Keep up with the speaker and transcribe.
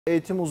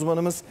Eğitim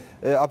uzmanımız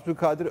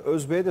Abdulkadir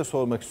Özbek'e de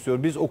sormak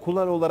istiyor. Biz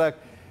okullar olarak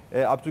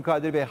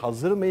Abdulkadir Bey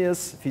hazır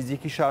mıyız?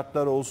 Fiziki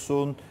şartlar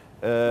olsun,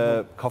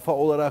 kafa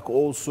olarak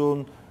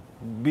olsun.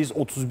 Biz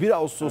 31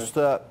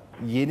 Ağustos'ta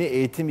yeni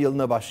eğitim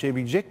yılına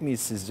başlayabilecek miyiz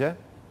sizce?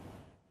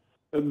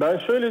 Ben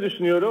şöyle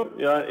düşünüyorum,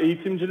 yani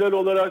eğitimciler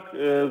olarak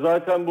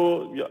zaten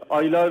bu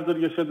aylardır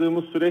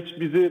yaşadığımız süreç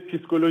bizi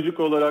psikolojik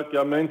olarak,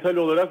 yani mental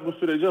olarak bu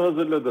sürece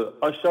hazırladı.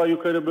 Aşağı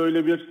yukarı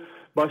böyle bir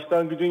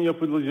başlangıcın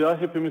yapılacağı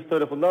hepimiz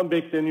tarafından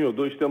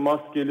bekleniyordu. İşte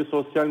maskeli,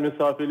 sosyal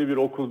mesafeli bir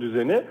okul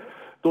düzeni.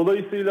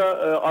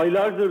 Dolayısıyla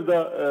aylardır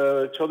da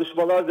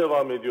çalışmalar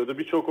devam ediyordu.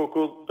 Birçok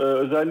okul,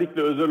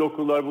 özellikle özel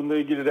okullar bununla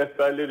ilgili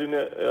rehberlerini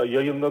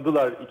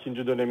yayınladılar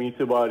ikinci dönem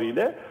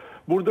itibariyle.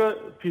 Burada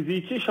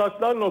fiziki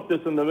şartlar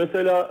noktasında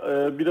mesela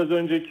biraz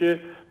önceki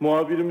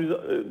muhabirimiz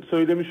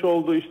söylemiş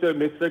olduğu işte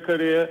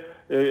metrekareye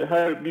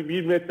her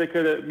bir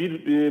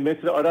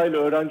metre arayla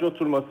öğrenci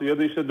oturması ya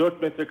da işte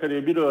 4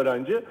 metrekareye bir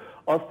öğrenci,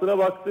 aslına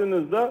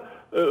baktığınızda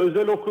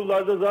özel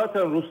okullarda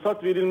zaten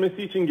ruhsat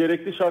verilmesi için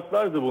gerekli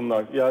şartlardı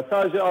bunlar. Yani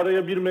sadece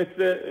araya 1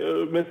 metre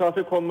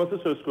mesafe konması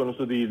söz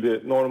konusu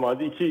değildi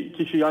normalde. 2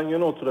 kişi yan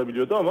yana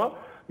oturabiliyordu ama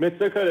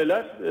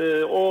metrekareler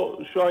o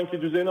şu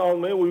anki düzeni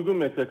almaya uygun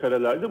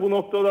metrekarelerdi. Bu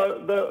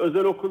noktalarda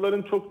özel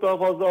okulların çok daha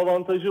fazla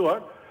avantajı var.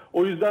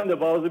 O yüzden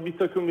de bir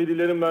takım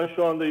velilerin ben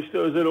şu anda işte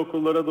özel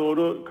okullara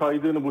doğru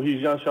kaydığını bu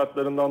hijyen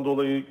şartlarından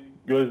dolayı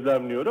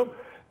gözlemliyorum.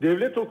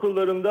 Devlet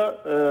okullarında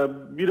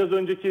biraz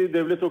önceki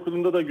devlet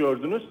okulunda da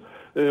gördünüz.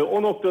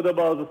 O noktada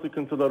bazı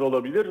sıkıntılar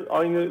olabilir.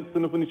 Aynı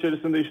sınıfın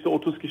içerisinde işte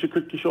 30 kişi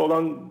 40 kişi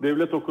olan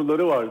devlet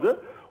okulları vardı.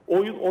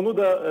 Onu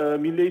da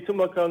Milli Eğitim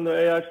Bakanlığı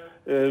eğer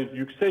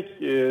yüksek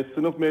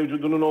sınıf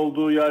mevcudunun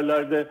olduğu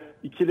yerlerde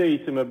ikili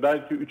eğitime,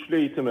 belki üçlü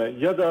eğitime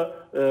ya da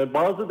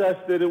bazı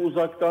dersleri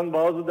uzaktan,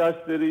 bazı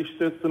dersleri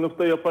işte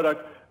sınıfta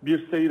yaparak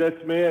bir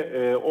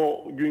seyretmeye,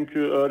 o günkü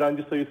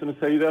öğrenci sayısını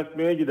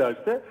seyretmeye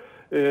giderse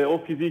o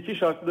fiziki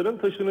şartların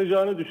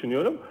taşınacağını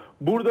düşünüyorum.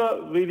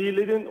 Burada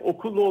velilerin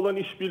okulla olan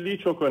işbirliği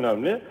çok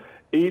önemli.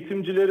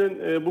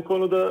 Eğitimcilerin bu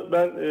konuda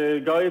ben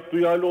gayet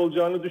duyarlı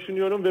olacağını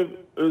düşünüyorum ve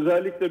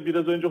özellikle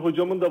biraz önce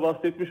hocamın da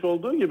bahsetmiş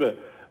olduğu gibi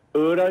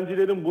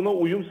öğrencilerin buna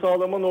uyum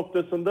sağlama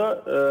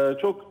noktasında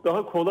çok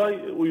daha kolay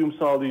uyum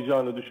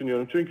sağlayacağını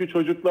düşünüyorum. Çünkü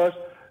çocuklar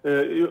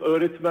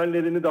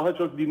öğretmenlerini daha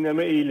çok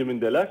dinleme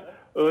eğilimindeler.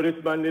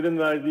 Öğretmenlerin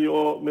verdiği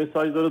o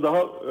mesajları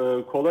daha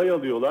kolay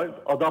alıyorlar.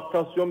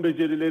 Adaptasyon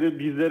becerileri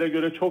bizlere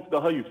göre çok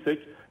daha yüksek.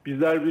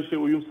 Bizler bir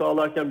uyum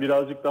sağlarken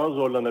birazcık daha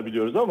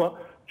zorlanabiliyoruz ama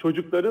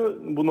çocukların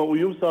buna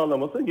uyum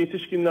sağlaması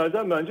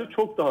yetişkinlerden bence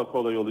çok daha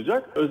kolay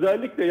olacak.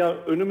 Özellikle yani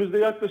önümüzde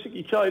yaklaşık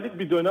 2 aylık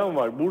bir dönem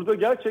var. Burada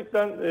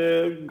gerçekten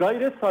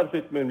gayret sarf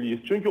etmeliyiz.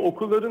 Çünkü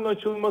okulların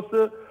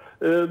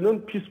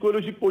açılmasının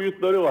psikolojik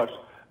boyutları var.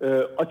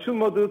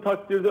 Açılmadığı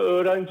takdirde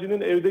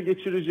öğrencinin evde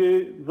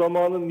geçireceği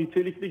zamanın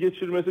nitelikli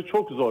geçirmesi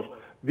çok zor.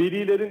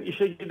 Velilerin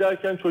işe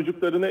giderken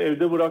çocuklarını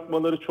evde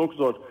bırakmaları çok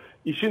zor.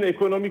 İşin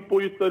ekonomik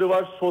boyutları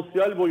var,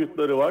 sosyal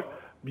boyutları var.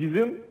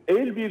 Bizim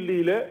el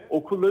birliğiyle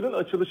okulların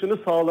açılışını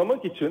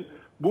sağlamak için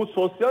bu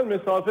sosyal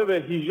mesafe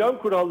ve hijyen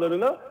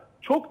kurallarına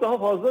çok daha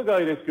fazla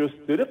gayret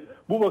gösterip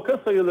bu vaka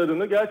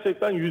sayılarını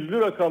gerçekten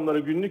yüzlü rakamlara,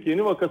 günlük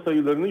yeni vaka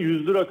sayılarını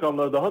yüzlü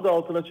rakamlara daha da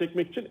altına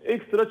çekmek için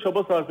ekstra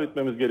çaba sarf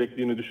etmemiz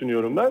gerektiğini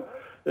düşünüyorum ben.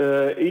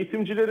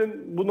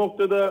 Eğitimcilerin bu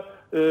noktada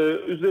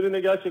üzerine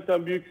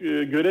gerçekten büyük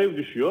görev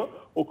düşüyor.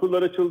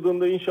 Okullar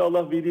açıldığında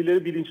inşallah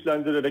velileri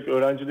bilinçlendirerek,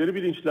 öğrencileri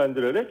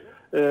bilinçlendirerek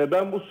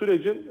ben bu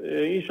sürecin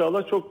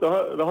inşallah çok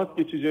daha rahat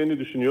geçeceğini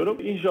düşünüyorum.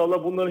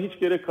 İnşallah bunlara hiç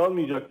gerek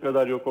kalmayacak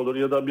kadar yok olur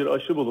ya da bir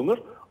aşı bulunur.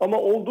 Ama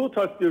olduğu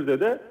takdirde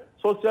de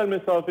sosyal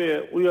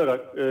mesafeye uyarak,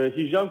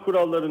 hijyen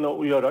kurallarına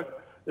uyarak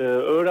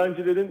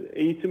öğrencilerin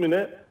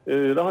eğitimine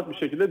rahat bir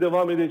şekilde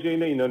devam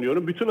edeceğine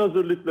inanıyorum. Bütün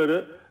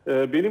hazırlıkları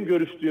benim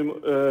görüştüğüm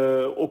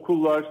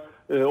okullar,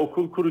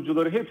 okul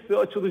kurucuları hepsi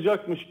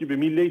açılacakmış gibi,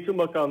 Milli Eğitim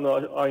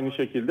Bakanlığı aynı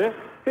şekilde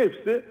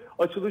hepsi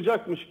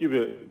açılacakmış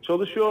gibi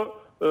çalışıyor.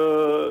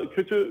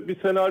 Kötü bir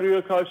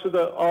senaryoya karşı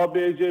da A,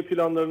 B, C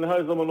planlarını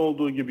her zaman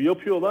olduğu gibi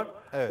yapıyorlar.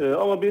 Evet.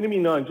 Ama benim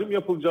inancım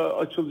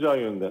açılacağı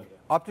yönde.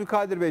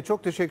 Abdulkadir Bey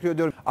çok teşekkür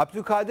ediyorum.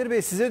 Abdulkadir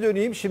Bey size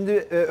döneyim. Şimdi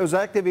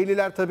özellikle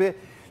veliler tabii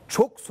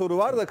çok soru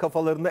var da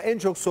kafalarında en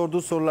çok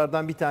sorduğu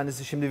sorulardan bir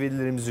tanesi şimdi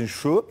velilerimizin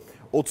şu.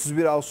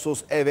 31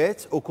 Ağustos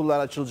evet okullar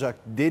açılacak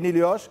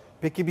deniliyor.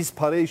 Peki biz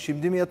parayı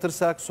şimdi mi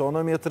yatırsak,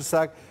 sonra mı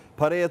yatırsak?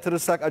 Para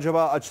yatırırsak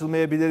acaba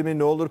açılmayabilir mi?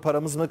 Ne olur,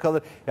 paramız mı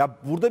kalır? Ya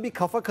burada bir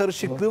kafa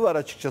karışıklığı var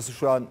açıkçası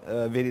şu an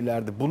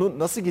velilerde. Bunu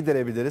nasıl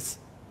giderebiliriz?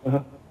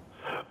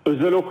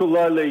 Özel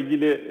okullarla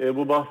ilgili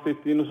bu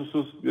bahsettiğiniz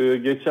husus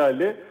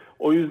geçerli.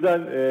 O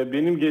yüzden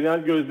benim genel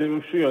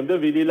gözlemim şu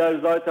yönde. Veliler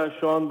zaten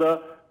şu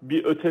anda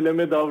bir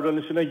öteleme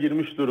davranışına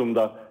girmiş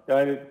durumda.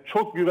 Yani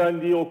çok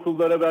güvendiği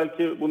okullara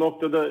belki bu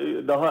noktada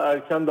daha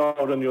erken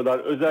davranıyorlar.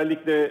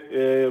 Özellikle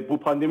bu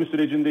pandemi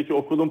sürecindeki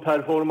okulun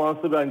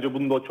performansı bence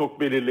bunda çok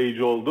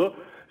belirleyici oldu.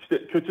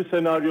 İşte kötü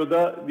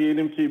senaryoda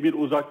diyelim ki bir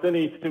uzaktan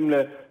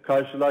eğitimle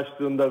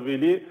karşılaştığında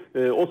veli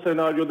o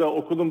senaryoda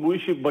okulun bu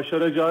işi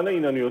başaracağına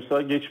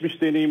inanıyorsa,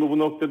 geçmiş deneyimi bu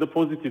noktada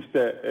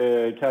pozitifse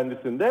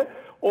kendisinde,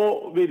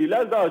 o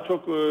veliler daha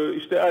çok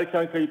işte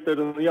erken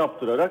kayıtlarını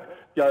yaptırarak,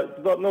 ya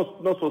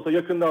nasıl olsa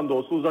yakından da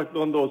olsa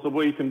uzaktan da olsa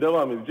bu eğitim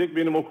devam edecek,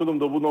 benim okulum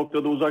da bu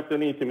noktada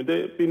uzaktan eğitimi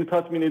de beni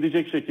tatmin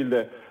edecek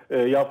şekilde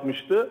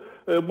yapmıştı.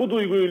 Bu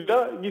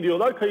duyguyla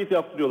gidiyorlar, kayıt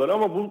yaptırıyorlar.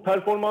 Ama bu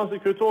performansı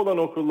kötü olan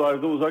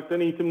okullarda,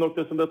 uzaktan eğitim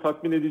noktasında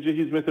tatmin edici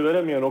hizmeti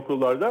veremeyen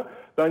okullarda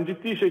ben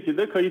ciddi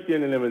şekilde kayıt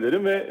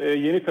yenilemelerin ve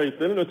yeni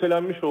kayıtların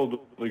ötelenmiş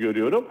olduğunu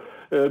görüyorum.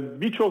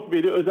 Birçok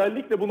veli,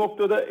 özellikle bu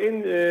noktada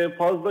en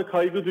fazla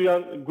kaygı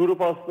duyan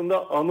grup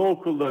aslında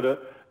anaokulları.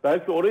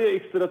 Belki oraya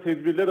ekstra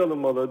tedbirler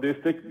alınmalı,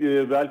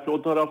 belki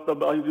o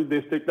tarafta ayrı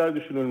destekler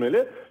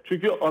düşünülmeli.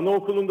 Çünkü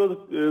anaokulunda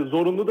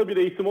zorunlu da bir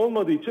eğitim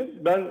olmadığı için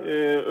ben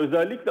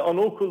özellikle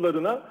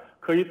anaokullarına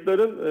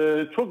kayıtların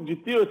çok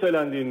ciddi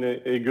ötelendiğini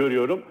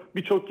görüyorum.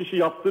 Birçok kişi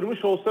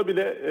yaptırmış olsa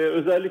bile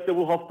özellikle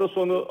bu hafta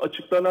sonu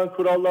açıklanan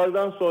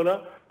kurallardan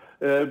sonra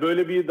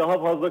böyle bir daha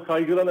fazla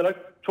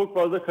kaygılanarak çok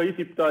fazla kayıt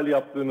iptali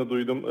yaptığını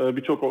duydum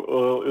birçok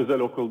özel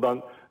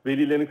okuldan.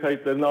 Velilerin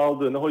kayıtlarını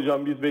aldığını,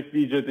 hocam biz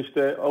bekleyeceğiz,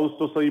 işte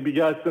Ağustos ayı bir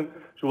gelsin,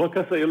 şu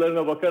vaka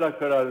sayılarına bakarak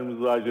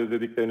kararımızı vereceğiz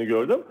dediklerini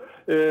gördüm.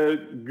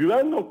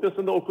 Güven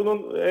noktasında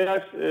okulun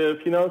eğer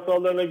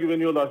finansallarına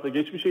güveniyorlarsa,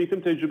 geçmiş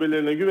eğitim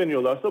tecrübelerine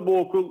güveniyorlarsa bu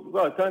okul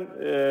zaten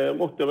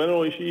muhtemelen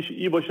o işi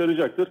iyi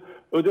başaracaktır.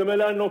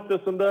 Ödemeler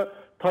noktasında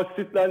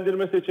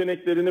taksitlendirme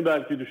seçeneklerini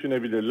belki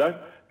düşünebilirler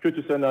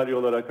kötü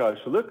senaryolara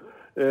karşılık.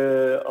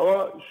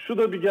 Ama şu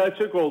da bir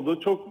gerçek oldu.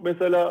 Çok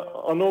mesela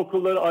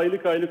anaokulları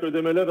aylık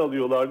ödemeler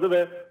alıyorlardı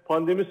ve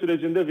pandemi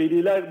sürecinde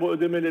veliler bu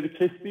ödemeleri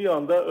kestiği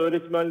anda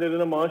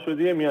öğretmenlerine maaş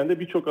ödeyemeyen de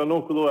birçok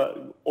anaokulu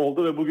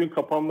oldu ve bugün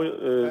kapanma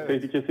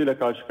tehlikesiyle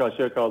karşı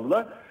karşıya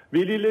kaldılar.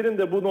 Velilerin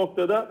de bu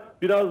noktada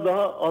biraz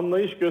daha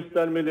anlayış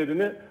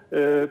göstermelerini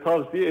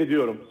tavsiye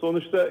ediyorum.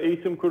 Sonuçta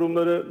eğitim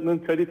kurumlarının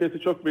kalitesi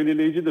çok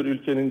belirleyicidir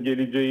ülkenin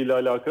geleceğiyle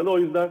alakalı. O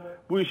yüzden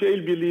bu işi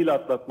el birliğiyle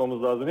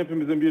atlatmamız lazım.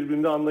 Hepimizin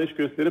birbirine anlayış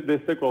gösterip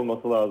destek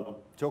olması lazım.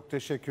 Çok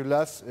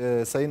teşekkürler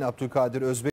Sayın Abdulkadir Özbek.